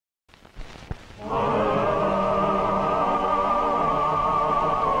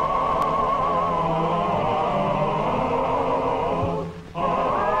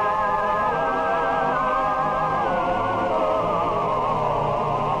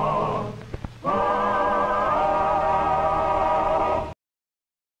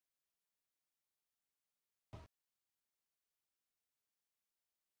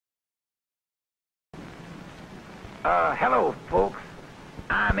Hello, folks.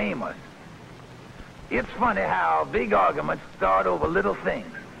 I'm Amos. It's funny how big arguments start over little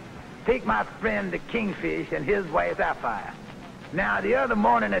things. Take my friend the Kingfish and his wife Sapphire. Now, the other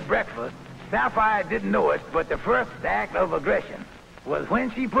morning at breakfast, Sapphire didn't know it, but the first act of aggression was when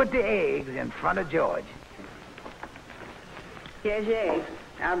she put the eggs in front of George. Here's your eggs.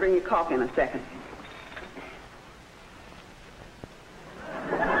 I'll bring you coffee in a second.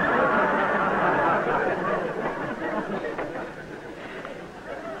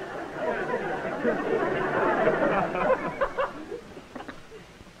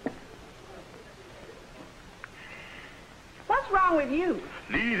 What's wrong with you?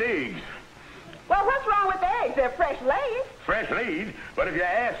 These eggs. Well, what's wrong with the eggs? They're fresh laid. Fresh laid, but if you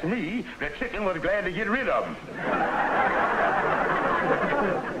ask me, the chicken was glad to get rid of them.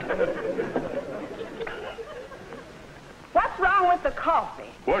 What's wrong with the coffee?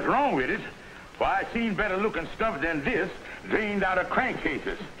 What's wrong with it? Why, I seen better looking stuff than this drained out of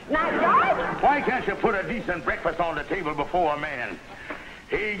crankcases. Now, George? Why can't you put a decent breakfast on the table before a man?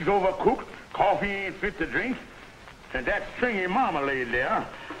 Eggs overcooked, coffee ain't fit to drink, and that stringy marmalade there,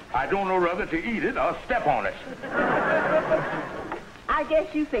 I don't know whether to eat it or step on it. I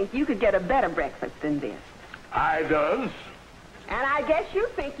guess you think you could get a better breakfast than this. I does. And I guess you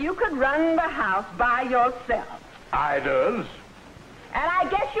think you could run the house by yourself. I does. And I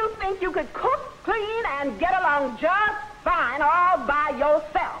guess you think you could cook, clean, and get along just fine all by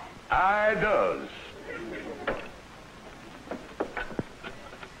yourself. I does.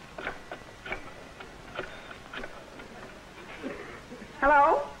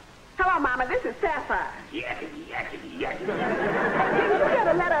 Hello? Hello, Mama. This is Sapphire. Yakety, yakety, yakety. Didn't you get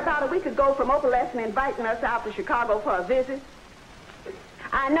a letter about a week ago from Opalescent inviting us out to Chicago for a visit?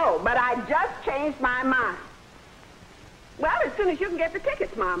 I know, but I just changed my mind. Well, as soon as you can get the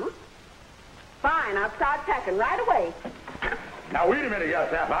tickets, Mama. Fine, I'll start packing right away. Now, wait a minute,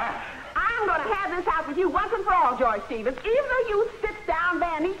 yes, Sapphire. I'm going to have this out with you once and for all, George Stevens. Either you sit down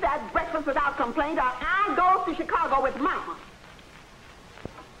there and eat that breakfast without complaint, or I go to Chicago with Mama.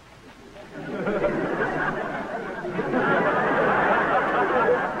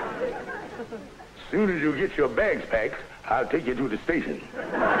 Soon as you get your bags packed, I'll take you to the station.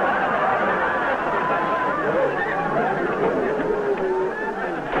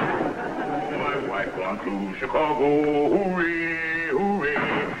 My wife gone to Chicago, hooray, hooray.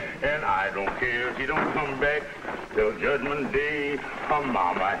 And I don't care if she don't come back till Judgment Day. Her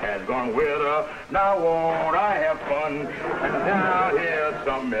mama has gone with her. Now won't I have fun? And now here's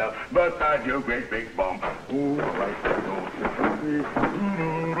something else besides your great big bum. Ooh, right there goes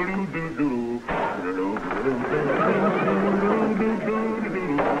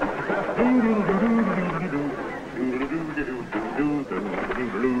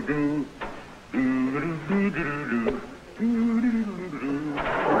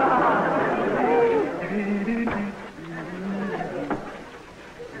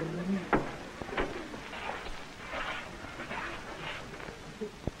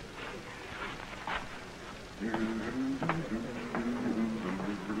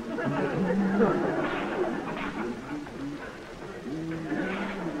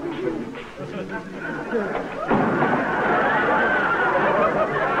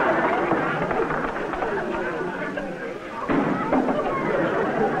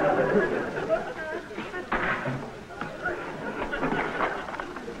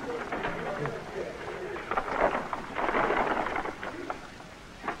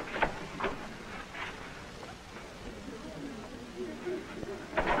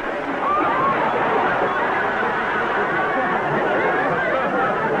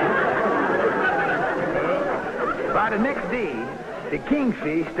The next day, the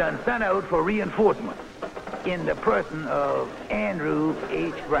Kingfish done sent out for reinforcements in the person of Andrew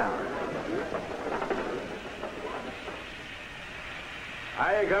H. Brown.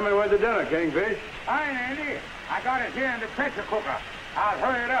 How you coming with the dinner, Kingfish? Fine, Andy. I got it here in the pressure cooker. I'll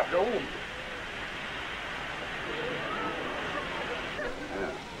hurry it up, though.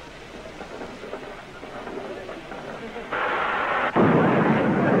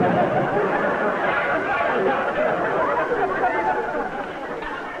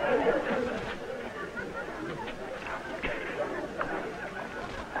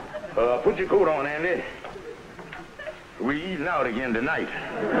 Put your coat on, Andy. We're eating out again tonight.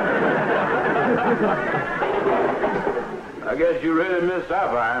 I guess you really miss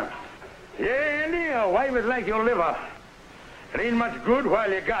Sapphire. Yeah, Andy, a wife is like your liver. It ain't much good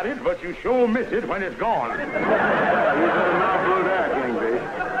while you got it, but you sure miss it when it's gone. You said a mouthful there, Kingfish.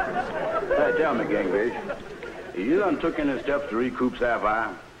 Say, tell me, Kingfish, you done took any steps to recoup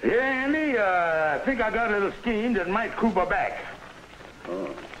Sapphire? Yeah, Andy, I think I got a little scheme that might coup her back.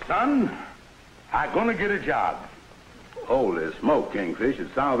 Oh. Son, I'm gonna get a job. Holy smoke, Kingfish.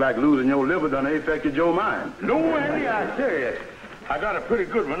 It sounds like losing your liver done affected your mind. No, Andy, I serious. I got a pretty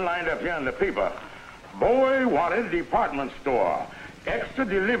good one lined up here in the paper. Boy wanted department store. Extra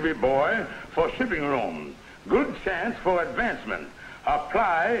delivery boy for shipping room. Good chance for advancement.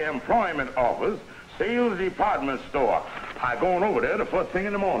 Apply employment offers. Sales department store. I going over there the first thing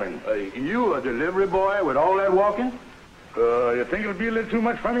in the morning. You a delivery boy with all that walking? You think it'll be a little too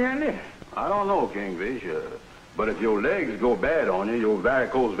much for me, Andy? I don't know, Kingfish. But if your legs go bad on you, your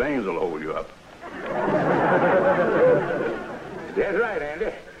varicose veins will hold you up. That's right,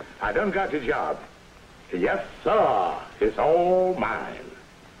 Andy. I done got the job. Yes, sir. It's all mine.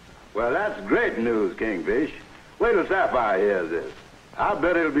 Well, that's great news, Kingfish. Wait till Sapphire hears this. I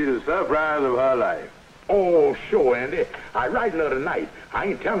bet it'll be the surprise of her life. Oh, sure, Andy. I writing her tonight. I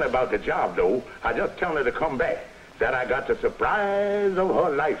ain't telling her about the job, though. I just telling her to come back. That I got the surprise of her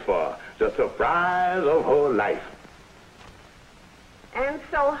life for. The surprise of her life. And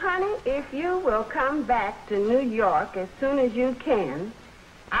so, honey, if you will come back to New York as soon as you can,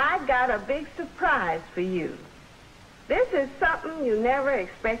 I got a big surprise for you. This is something you never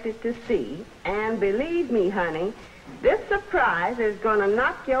expected to see, and believe me, honey, this surprise is going to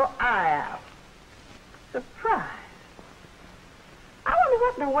knock your eye out. Surprise? I wonder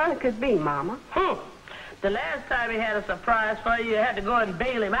what in the world it could be, Mama. The last time he had a surprise for you, you had to go and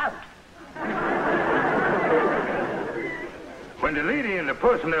bail him out. When the lady in the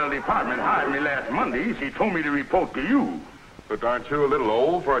personnel department hired me last Monday, she told me to report to you. But aren't you a little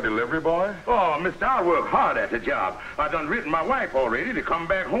old for a delivery boy? Oh, mister, I work hard at the job. I done written my wife already to come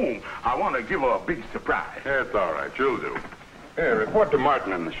back home. I want to give her a big surprise. That's all right. You'll do. Here, report to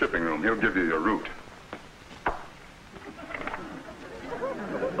Martin in the shipping room. He'll give you your route.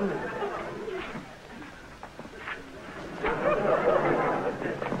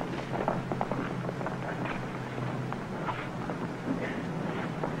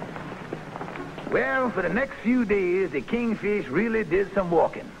 Well, for the next few days, the Kingfish really did some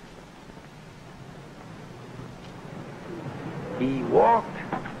walking. He walked,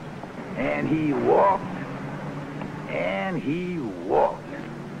 and he walked, and he walked.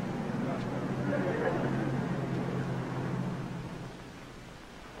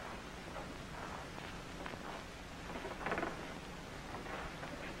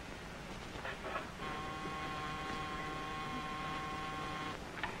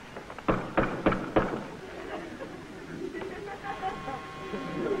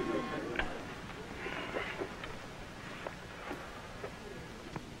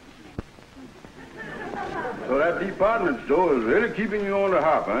 So that department store is really keeping you on the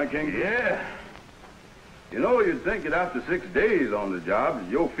hop, huh, King? Yeah. You know, you'd think that after 6 days on the job,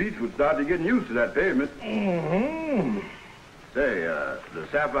 your feet would start to getting used to that pavement. Mm-hmm. Say, does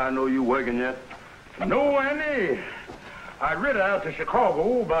Sapphire know you working yet? No, Andy. I read her out to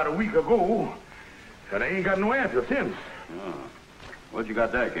Chicago about a week ago, and I ain't got no answer since. Oh. What you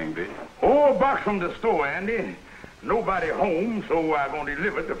got there, Kingfish? Oh, a box from the store, Andy. Nobody home, so I'm going to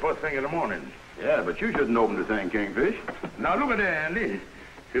deliver it the first thing in the morning. Yeah, but you shouldn't open the thing, Kingfish. Now, look at that, Andy.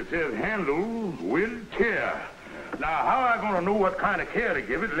 It says handle with care. Now, how am I going to know what kind of care to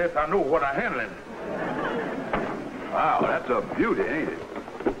give it unless I know what I'm handling? Wow, that's a beauty, ain't it?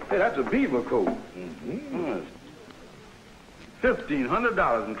 Hey, that's a beaver coat. Mm-hmm.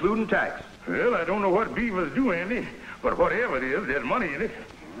 $1,500, including tax. Well, I don't know what beavers do, Andy, but whatever it is, there's money in it.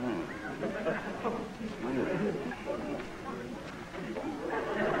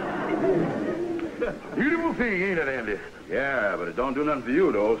 Beautiful thing, ain't it, Andy? Yeah, but it don't do nothing for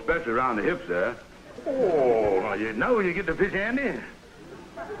you, though, especially around the hips there. Oh, now you know you get the fish, Andy.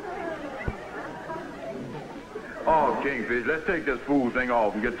 Oh, Kingfish, let's take this fool thing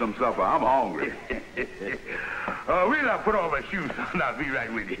off and get some supper. I'm hungry. We'll not put on my shoes, and I'll be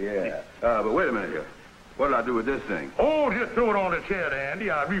right with you. Yeah. But wait a minute here. What'll I do with this thing? Oh, just throw it on the chair there, Andy.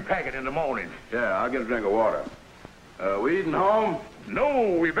 I'll repack it in the morning. Yeah, I'll get a drink of water. We eating home?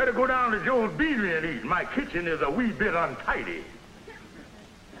 No, we better go down to Joe's Beanery and eat. My kitchen is a wee bit untidy.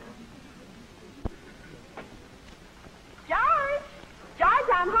 George! George,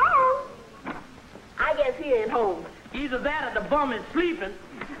 I'm home. I guess he ain't home. Either that or the bum is sleeping.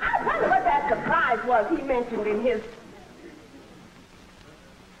 I wonder what that surprise was he mentioned in his...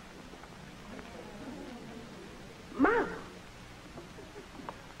 Mom.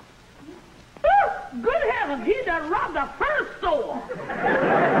 Oh, good heavens, he done robbed the first store.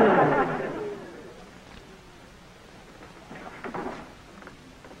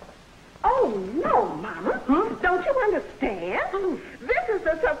 Oh, no, Mama. Don't you understand? This is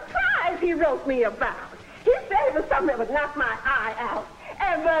the surprise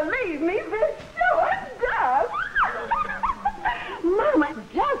believe me, this sure does. Mama,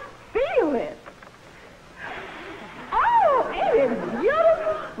 just feel it. Oh, it is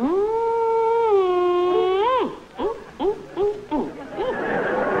beautiful.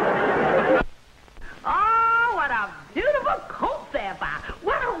 Oh, what a beautiful coat, Sapphire.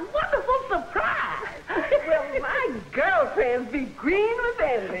 What a wonderful surprise. Well, my girlfriends be green with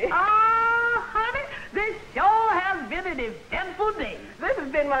envy. Oh, honey, this sure has been an eventful day. This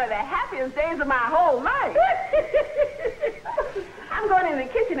has been one of the happiest days of my whole life. I'm going in the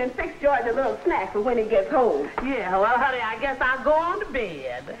kitchen and fix George a little snack for when he gets home. Yeah, well, honey, I guess I'll go on to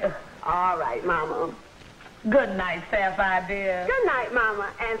bed. All right, Mama. Good night, Sapphire, dear. Good night, Mama,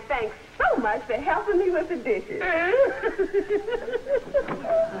 and thanks so much for helping me with the dishes.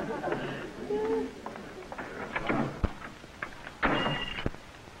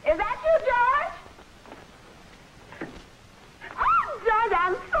 Is that you, George? Oh, George,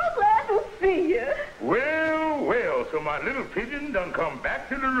 I'm so glad to see you. Well, well, so my little pigeon done come back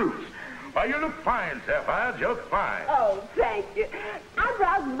to the roost. Why, you look fine, Sapphire, just fine. Oh, thank you. I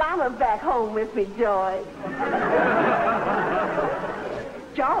brought Mama back home with me, George.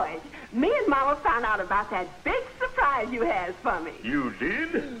 George, me and Mama found out about that big surprise you had for me. You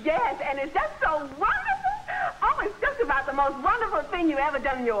did? Yes, and it's just so wonderful. Oh, it's just about the most wonderful thing you ever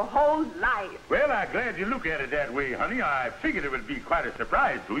done in your whole life. Well, I'm glad you look at it that way, honey. I figured it would be quite a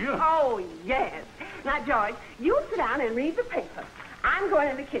surprise to you. Oh, yes. Now, George, you sit down and read the paper. I'm going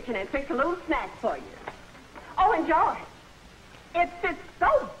in the kitchen and fix a little snack for you. Oh, and George, it fits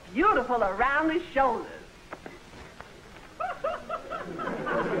so beautiful around the shoulders.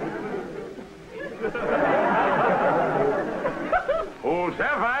 Oh,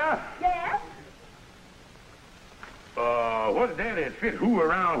 Sapphire? Yes? What's that that fit who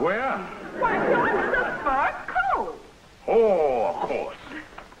around where? Why, George, it's a fur coat. Oh, of course.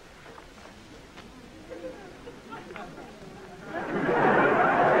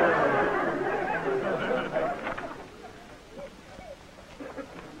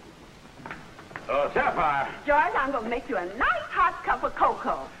 Sapphire. George, I'm going to make you a nice hot cup of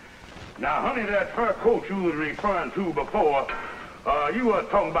cocoa. Now, honey, that fur coat you was referring to before, you were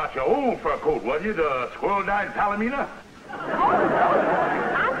talking about your old fur coat, wasn't you? The squirrel-dyed Palomina? Oh, no.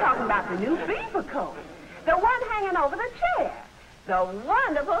 I'm talking about the new beaver coat. The one hanging over the chair. The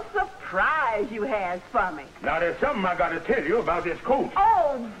wonderful surprise you had for me. Now, there's something I got to tell you about this coat.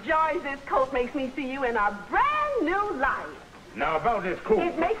 Oh, George, this coat makes me see you in a brand new light. Now, about this coat.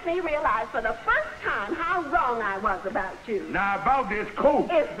 It makes me realize for the first time how wrong I was about you. Now, about this coat.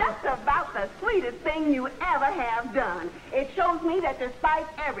 It's just about the sweetest thing you ever have done. It shows me that despite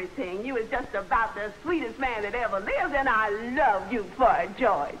everything, you is just about the sweetest man that ever lived, and I love you for it,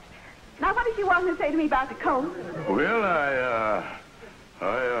 George. Now, what did you want to say to me about the coat? Well,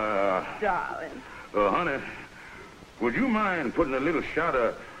 Darling. honey, would you mind putting a little shot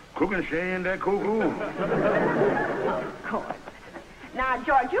of cooking shay in that cocoa? Of course. Now,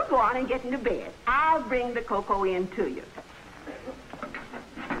 George, you go on and get into bed. I'll bring the cocoa in to you.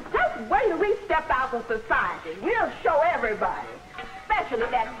 Just wait till we step out in society. We'll show everybody, especially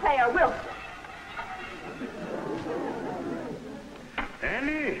that Claire Wilson.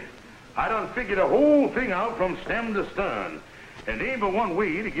 Andy, I done figured the whole thing out from stem to stern. And there ain't but one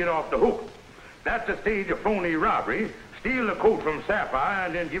way to get off the hook. That's to stage a phony robbery, steal the coat from Sapphire,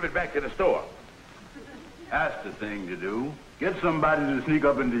 and then give it back to the store. That's the thing to do. Get somebody to sneak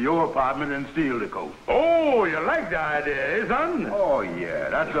up into your apartment and steal the coat. Oh, you like the idea, eh, son? Oh, yeah,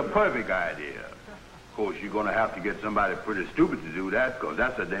 that's a perfect idea. Of course, you're going to have to get somebody pretty stupid to do that, because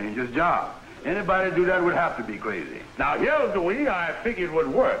that's a dangerous job. Anybody to do that would have to be crazy. Now, here's the way I figured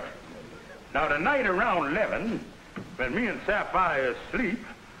would work. Now, tonight around 11, when me and Sapphire sleep,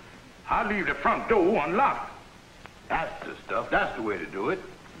 I'll leave the front door unlocked. That's the stuff. That's the way to do it.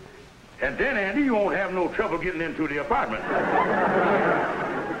 And then, Andy, you won't have no trouble getting into the apartment.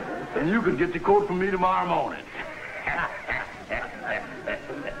 And you can get the coat from me tomorrow morning.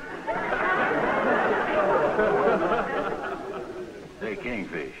 Say,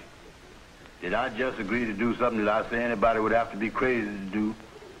 Kingfish, did I just agree to do something that I say anybody would have to be crazy to do?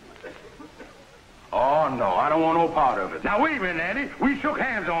 Oh, no, I don't want no part of it. Now, wait a minute, Andy. We shook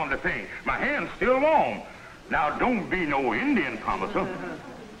hands on the thing. My hand's still warm. Now, don't be no Indian promiser.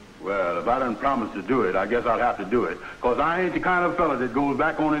 Well, if I done promised to do it, I guess I'll have to do it. Because I ain't the kind of fella that goes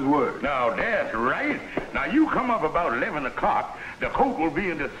back on his word. Now, that's right. Now, you come up about 11 o'clock. The coat will be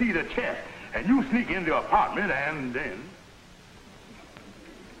in the cedar chest. And you sneak in the apartment, and then...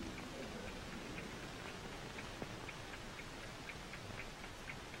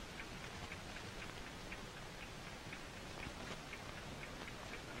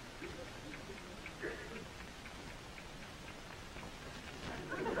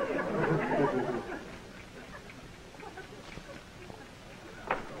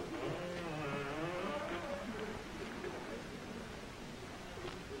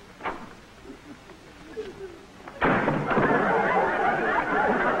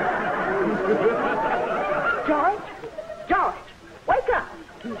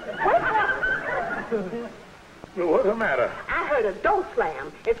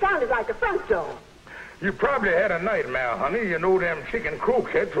 sounded like the front door. You probably had a nightmare, honey. You know them chicken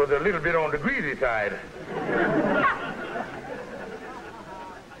croquettes was a little bit on the greasy side.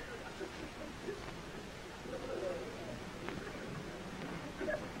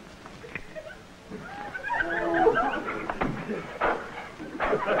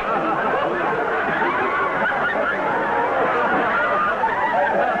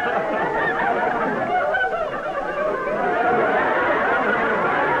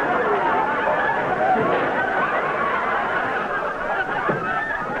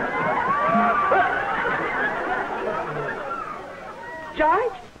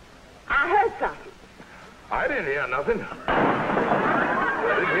 George, I heard something. I didn't hear nothing.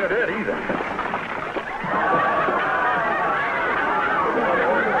 I didn't hear that either.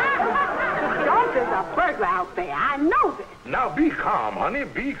 George, there's a burglar out there. I know this. Now be calm, honey.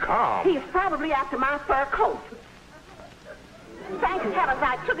 Be calm. He's probably after my fur coat. Thank heavens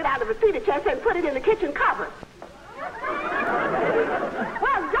I took it out of the cedar chest and put it in the kitchen cupboard.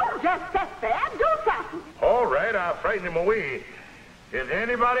 Well, don't just sit there. Do something. All right, I'll frighten him away. Is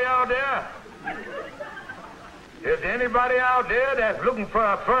anybody out there? Is anybody out there that's looking for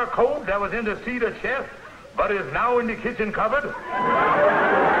a fur coat that was in the cedar chest but is now in the kitchen cupboard? Are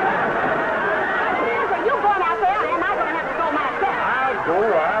you going out there, or am I going to have to go myself?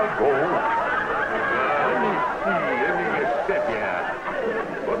 I'll go. Let me get set here.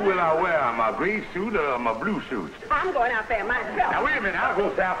 What will I wear, my gray suit or my blue suit? I'm going out there myself. Now, wait a minute. I'll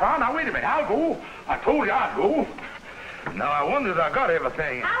go, Sapphire. Now, wait a minute. I'll go. I told you I'd go. Now, I wonder if I got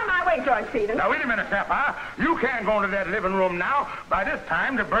everything. Out of my way, George Stevens. Now, wait a minute, Sapphire. You can't go into that living room now. By this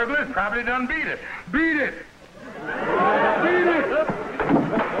time, the burglars probably done beat it. Beat it! Beat it!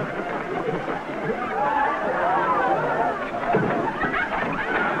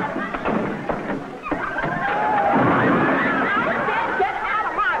 Get out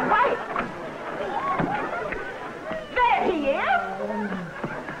of my way. There he is.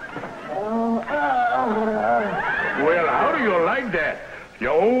 Well, how do you like that?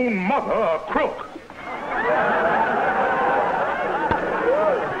 Your own mother a crook.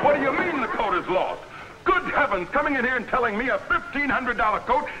 What do you mean the coat is lost? Good heavens, coming in here and telling me a $1,500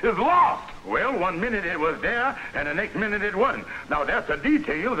 coat is lost. Well, 1 minute it was there, and the next minute it wasn't. Now, that's the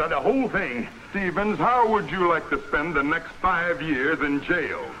details of the whole thing. Stevens, how would you like to spend the next 5 years in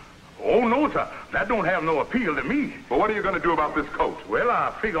jail? Oh, no, sir. That don't have no appeal to me. Well, what are you going to do about this coat? Well,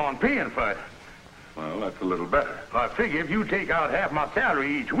 I figure on paying for it. Well, that's a little better. I figure if you take out half my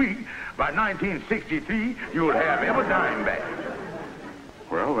salary each week, by 1963, you'll have every dime back.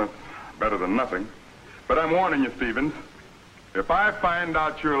 Well, that's better than nothing. But I'm warning you, Stevens. If I find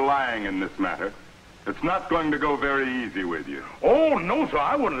out you're lying in this matter, it's not going to go very easy with you. Oh, no, sir.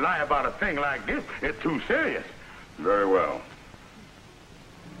 I wouldn't lie about a thing like this. It's too serious. Very well.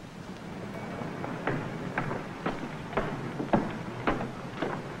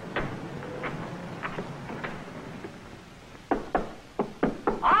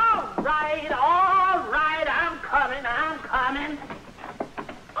 All right, I'm coming.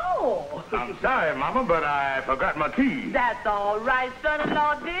 Oh. I'm sorry, Mama, but I forgot my keys. That's all right,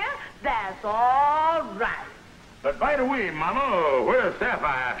 son-in-law, dear. That's all right. But by the way, Mama, where's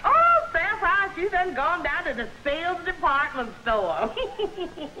Sapphire? Oh, Sapphire, she's done gone down to the sales department store.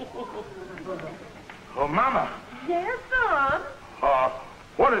 Oh, Mama. Yes, son.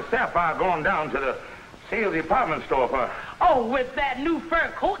 What is Sapphire going down to the sales department store for? Oh, with that new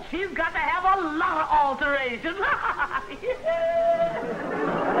fur coat, she's got to have a lot of alterations.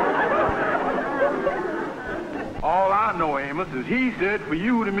 All I know, Amos, is he said for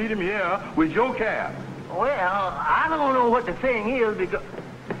you to meet him here with your cab. Well, I don't know what the thing is because...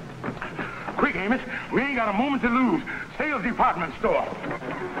 Quick, Amos. We ain't got a moment to lose. Sales department store.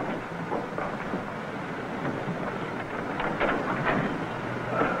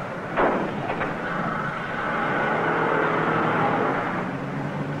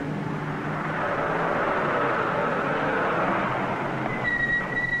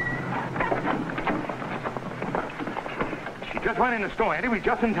 Just went in the store, Eddie. We're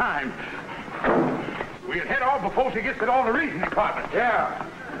just in time. We'll head off before she gets to all the reason department. Yeah.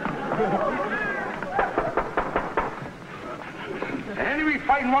 Andy, we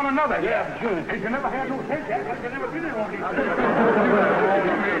fighting one another. Yeah, sure. Hey, you never had no sense. You never been in one of these.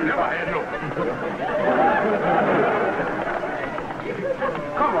 Never had no.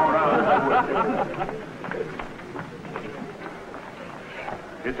 Come on out.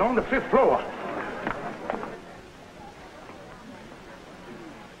 It's on the 5th floor.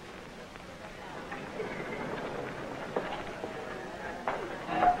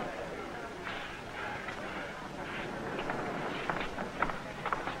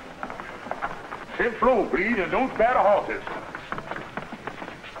 fifth floor, please, and don't spare the horses.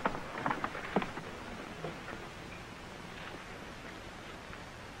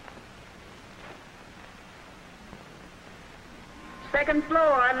 Second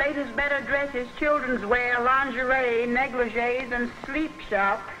floor, ladies' better dresses, children's wear, lingerie, negligees, and sleep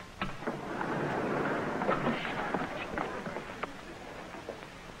shop.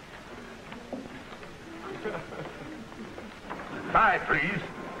 Five, please.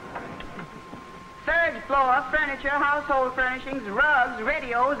 Third floor, furniture, household furnishings, rugs,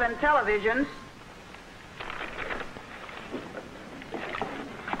 radios, and televisions.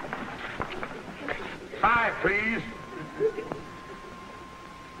 Five, please.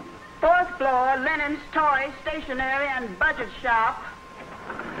 Fourth floor, linens, toys, stationery, and budget shop.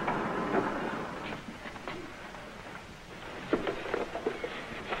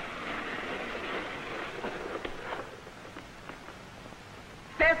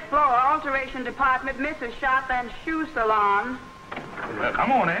 Fifth floor, alteration department, missus shop, and shoe salon.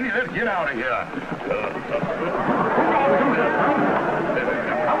 Come on, Andy, let's get out of here.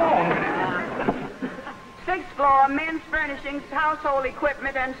 Come on. Sixth floor, men's furnishings, household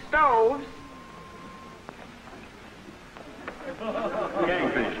equipment, and stoves.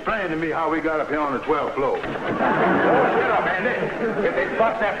 Kingfish, explain to me how we got up here on the 12th floor. Oh, shut up, Andy. If they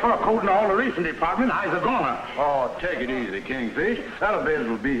bust that fur coat in the alteration department, I's a goner. Oh, take it easy, Kingfish. Elevators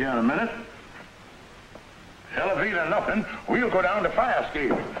will be here in a minute. Elevator nothing. We'll go down to fire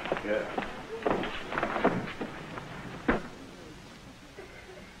escape. Yeah.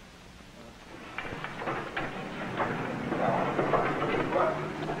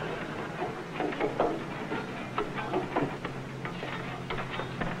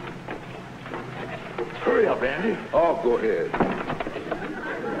 Hurry up, Andy. Oh, go ahead.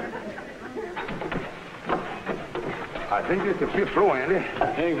 I think it's the fifth floor, Andy.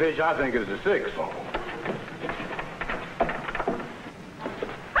 Kingfish, I think it's the 6th.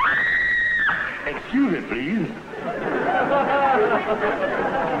 Excuse me, please.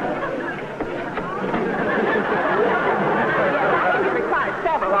 It requires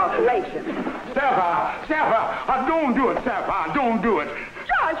several alterations. Sapphire, don't do it, Sapphire, don't do it.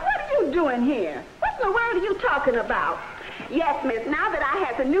 George, what are you doing here? What in the world are you talking about? Yes, miss, now that I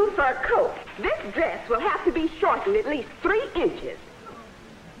have a new fur coat, this dress will have to be shortened at least 3 inches.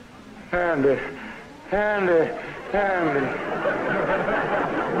 Andy.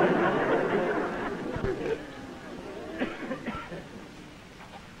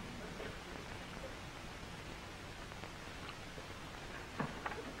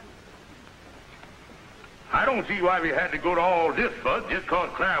 I don't see why we had to go to all this, Bud, just cause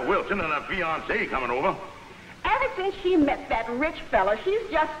Clara Wilson and her fiancé coming over. Ever since she met that rich fella, she's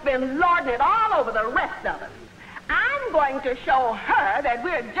just been lording it all over the rest of us. I'm going to show her that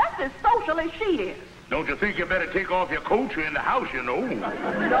we're just as social as she is. Don't you think you better take off your coat? You're in the house, you know. No,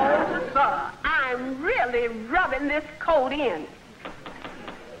 sir. I'm really rubbing this coat in.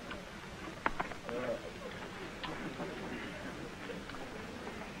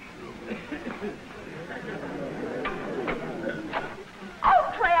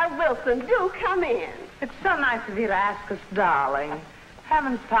 Oh, Claire Wilson, do come in. It's so nice of you to ask us, darling.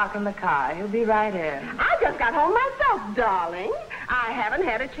 Hammond's parking the car. He'll be right in. I just got home myself, darling. I haven't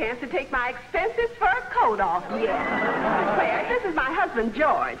had a chance to take my expensive fur coat off yet. Claire, this is my husband,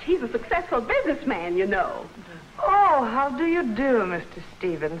 George. He's a successful businessman, you know. Oh, how do you do, Mr.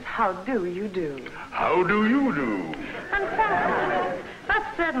 Stevens? How do you do? How do you do? And Sapphire,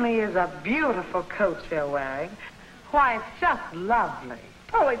 that certainly is a beautiful coat you're wearing. Why, it's just lovely.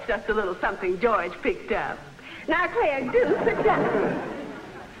 Oh, it's just a little something George picked up. Now, Claire, do sit down.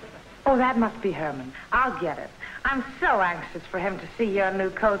 Oh, that must be Herman. I'll get it. I'm so anxious for him to see your new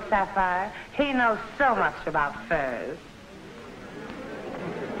coat, Sapphire. He knows so much about furs.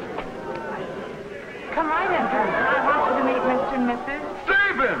 Come right in, Herman. I want you to meet Mr. and Mrs.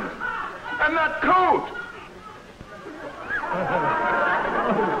 Stevens! And that coat!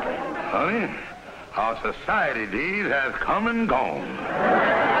 Honey, our society days has come and gone.